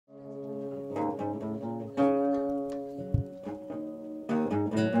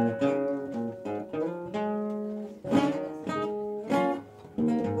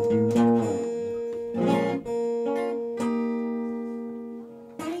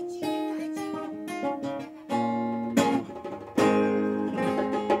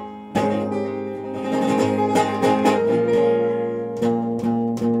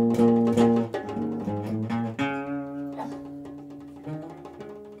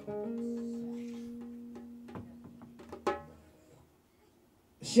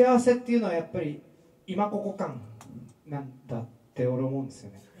幸せっていうのはやっぱり今ここ感なんだって俺思うんです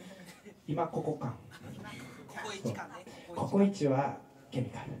よね。今ここ感、ココイチはケミ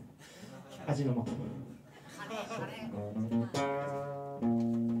カル、味の素。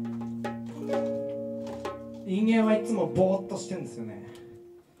人間はいつもぼーっとしてるんですよね。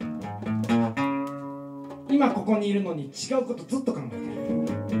今ここにいるのに違うことずっと考えて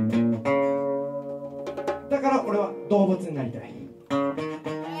る。だから俺は動物になりたい。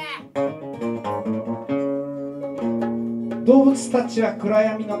動物たちは暗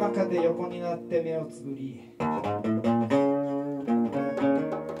闇の中で横になって目をつぶり、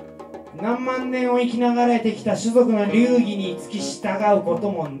何万年を生きながらえてきた種族の流儀に付き従うこ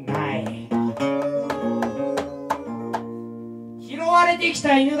ともない。拾われてき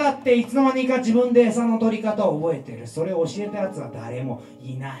た犬だっていつの間にか自分で餌の取り方を覚えてる。それを教えたやつは誰も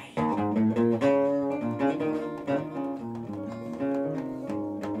いない。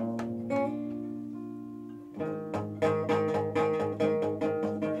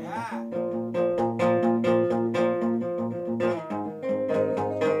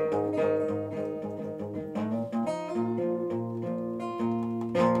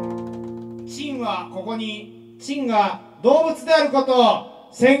チンはここにチンが動物であることを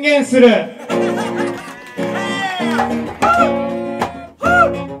宣言する。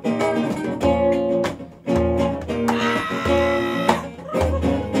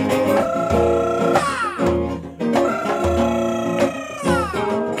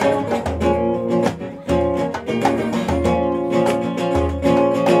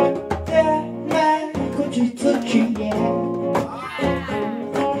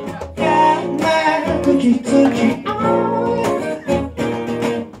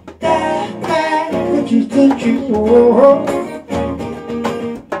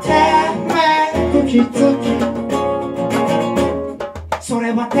そ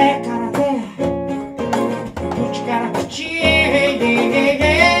れは手から手、口から口、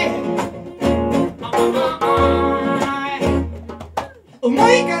思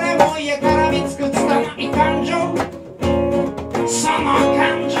いから思いへ絡みつく拙い感情、その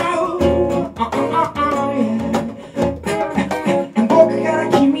感情、僕から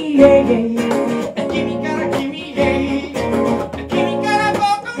君へ、君から君へ、君から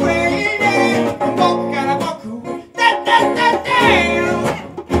僕へ、僕から僕へ、だだだ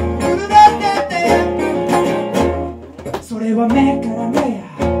だ、それは目から目や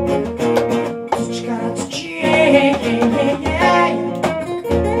土から土へ、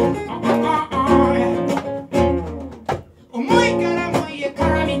思いから思いへ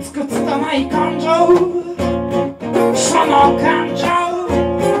絡みつく拙い感情、その感情、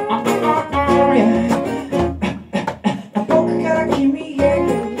僕から君へ、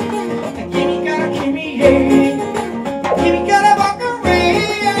君から君へ、君から僕へ、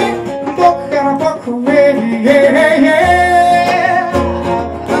僕から僕へ。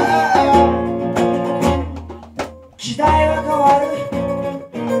時代は変わる、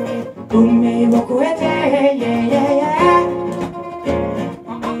運命を超えて、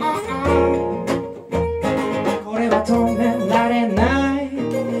これは止められない、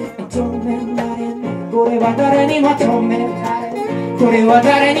止められない、これは誰にも止められない、これは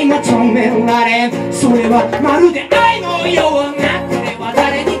誰にも止められない、それはまるで愛のような、これは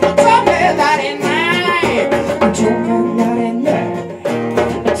誰にも止められない、止められない、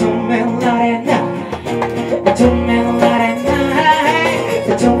止められない、止められない、止められない。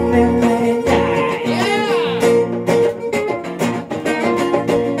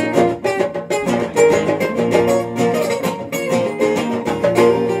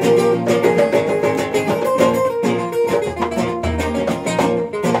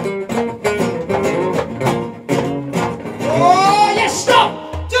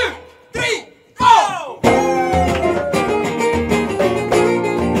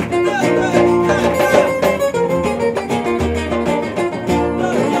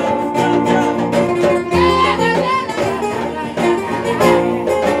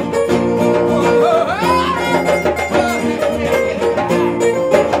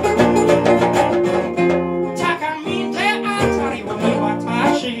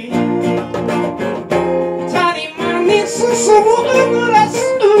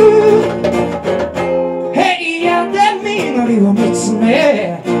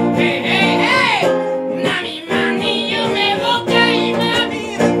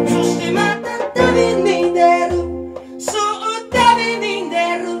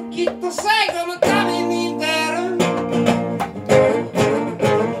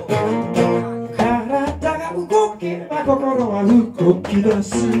心は動き出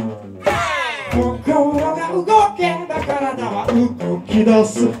す。心が動けば体は動き出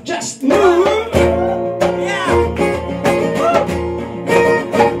す Just move、yeah. 「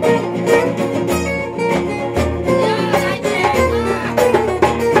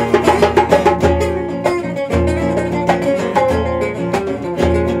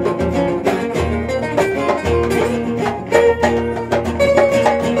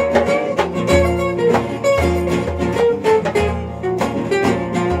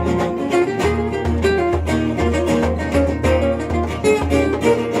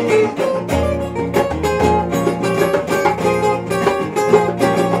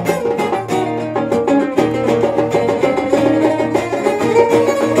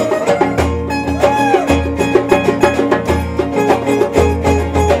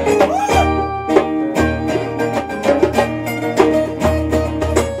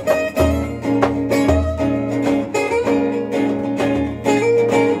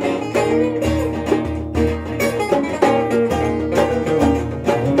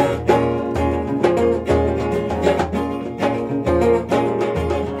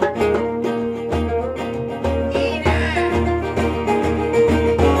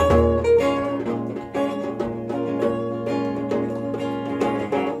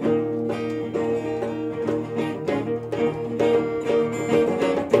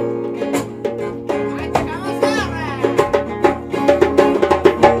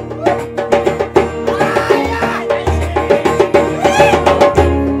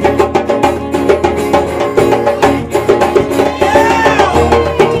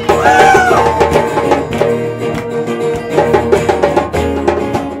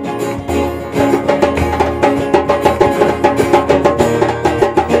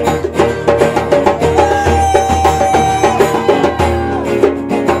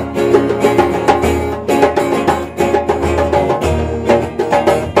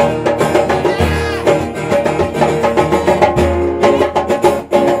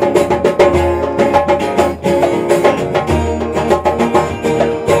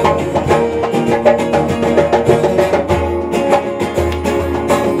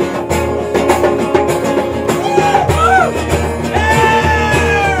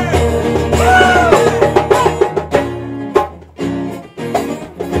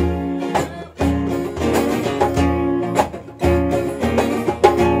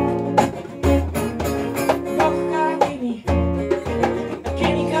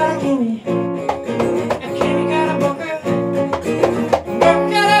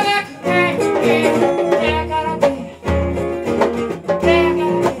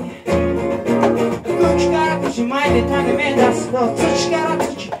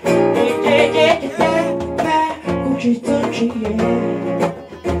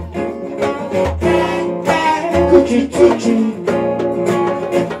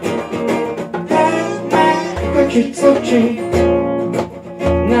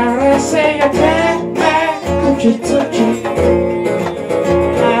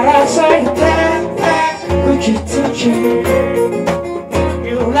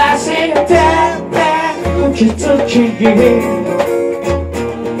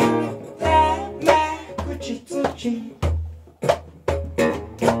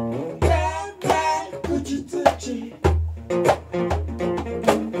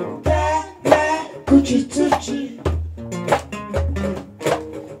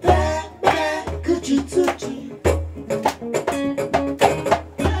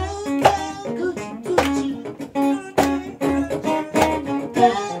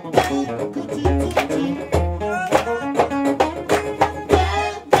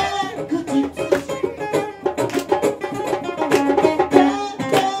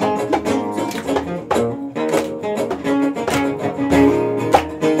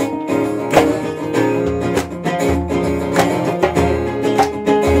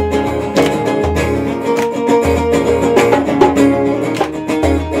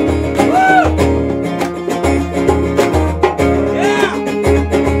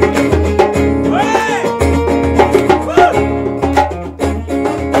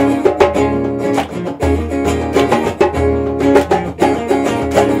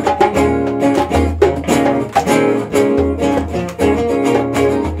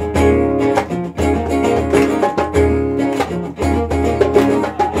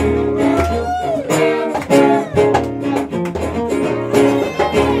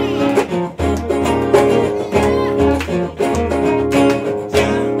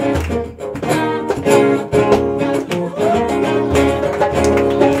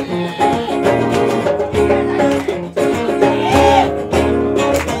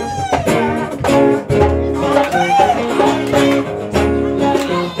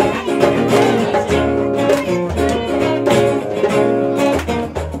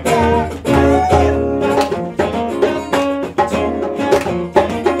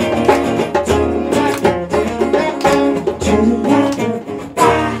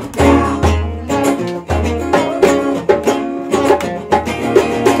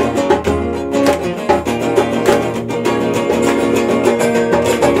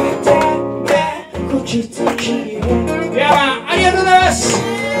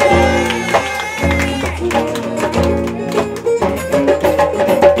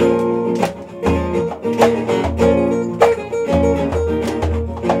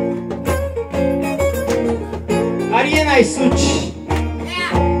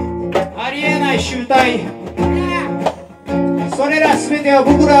集大。それら全てを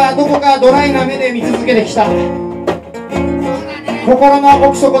僕らはどこかドライな目で見続けてきた。心の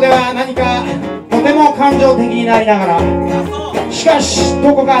奥底では何かとても感情的になりながら、しかし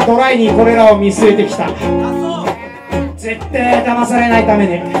どこかドライにこれらを見据えてきた。絶対騙されないため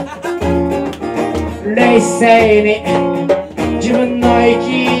に冷静に自分の生き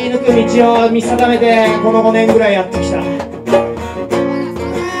抜く道を見定めてこの5年ぐらいやってきた。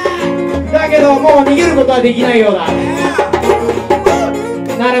だけどもう逃げることはできないようだ。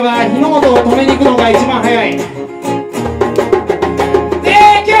ならば日の本を止めに行くのが一番早い。で今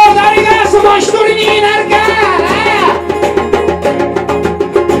日誰がその一人になるか。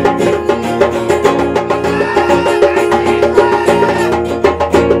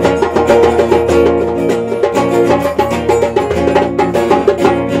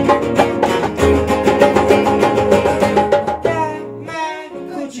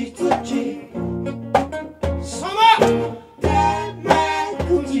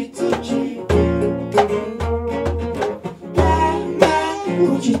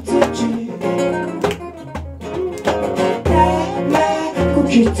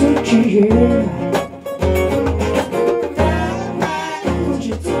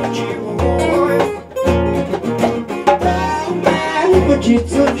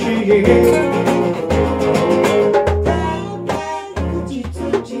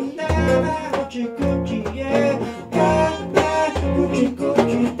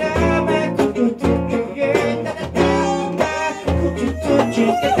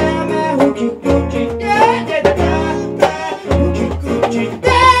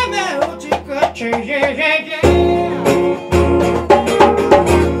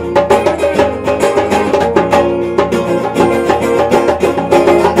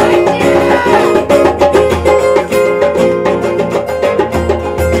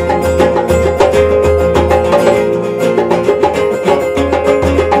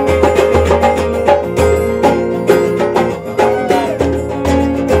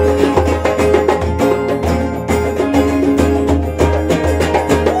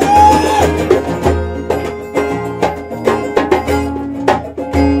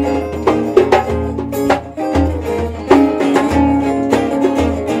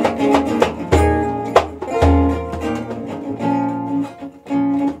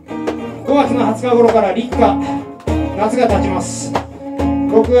夏が経ちます。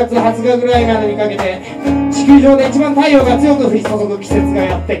6月20日ぐらいまでにかけて地球上で一番太陽が強く降り注ぐ季節が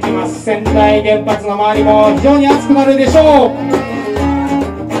やってきます。仙台原発の周りも非常に暑くなるでしょう。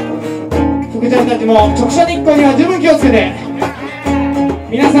福ちゃんたちも直射日光には十分気をつけて、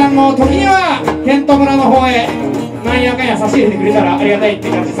皆さんも時にはテント村の方へなんやかんや差し入れてくれたらありがたいって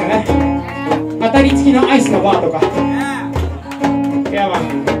感じですよね。当たり付きのアイスのバーとか。いやまあ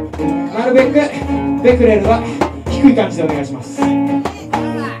なるべくベクレルは低い感じでお願いします。宇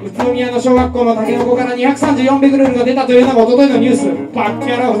都宮の小学校のタケノコから234ベクレルが出たというのが一昨日のニュース。バッキ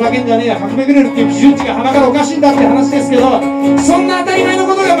ャラふざけんじゃねえや、100ベクレルっていう基準値が鼻からおかしいんだって話ですけど、そんな当たり前の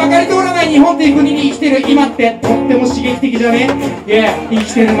ことがまかり通らない日本っていう国に生きてる今ってとっても刺激的じゃねえ。いや生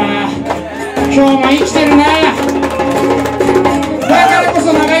きてるな、今日も生きてるな。だからこ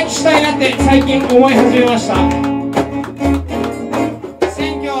そ長生きしたいなって最近思い始めました。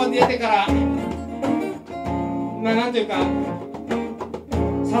選挙に出てからまあなんというか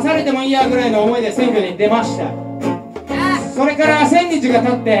刺されてもいいやぐらいの思いで選挙に出ました。それから1000日が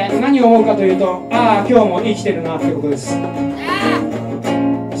経って何を思うかというと、ああ今日も生きてるなってことです。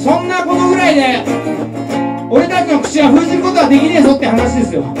そんなことぐらいで俺たちの口は封じることはできねえぞって話で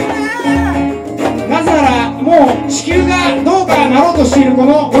すよ。なぜならもう地球がどうかなろうとしているこ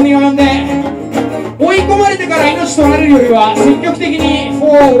の5年で追い込まれてから命取られるよりは積極的にフ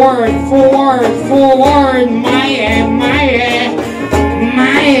ォーワードフォーワードフォーワード前へ前へ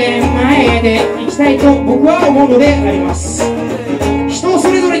前へ前へで行きたいと僕は思うのであります。人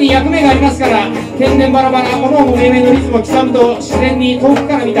それぞれに役目がありますから、天然バラバラ各々命名のリズムを刻むと自然に遠く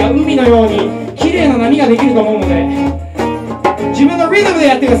から見た海のように綺麗な波ができると思うので、自分のリズムで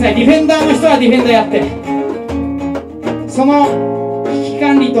やってください。ディフェンダーの人はディフェンダーやって、その危機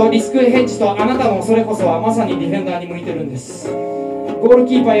管理とリスクヘッジとあなたのそれこそはまさにディフェンダーに向いてるんです。ゴール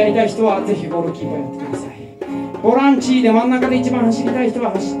キーパーやりたい人はぜひゴールキーパーやってください。ボランチで真ん中で一番走りたい人は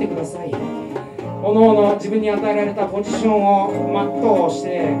走ってください。おのおの自分に与えられたポジションを全うし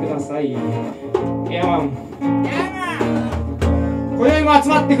てください。ヤマン今宵も集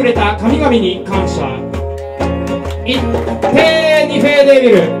まってくれた神々に感謝。一平二平デビ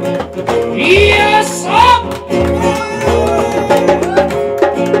ルイエスアップ。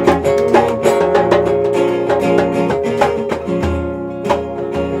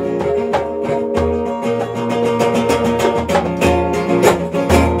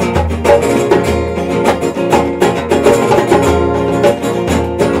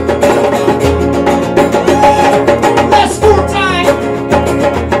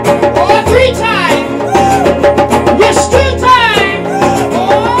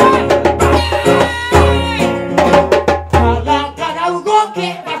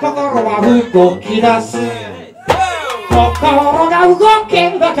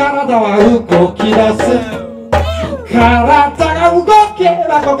ば体は動き出す。体が動け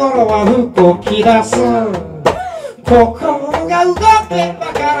ば心は動き出す。心が動け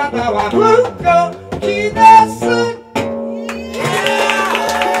ば体は動き出す。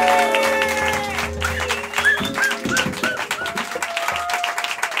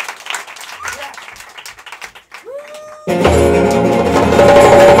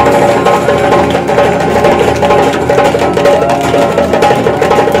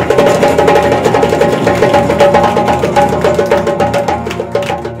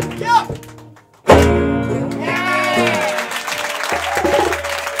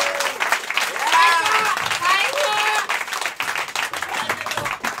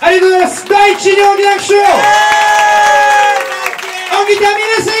ありがとうございます。第一に大きな拍手を。On vit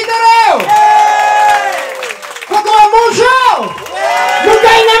terminer ce interview. ここはモジョ。向か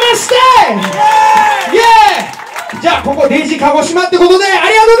いナマステ。イエーイ。じゃあここデイジー鹿児島ってことであ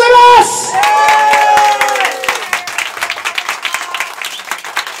りがとうございます。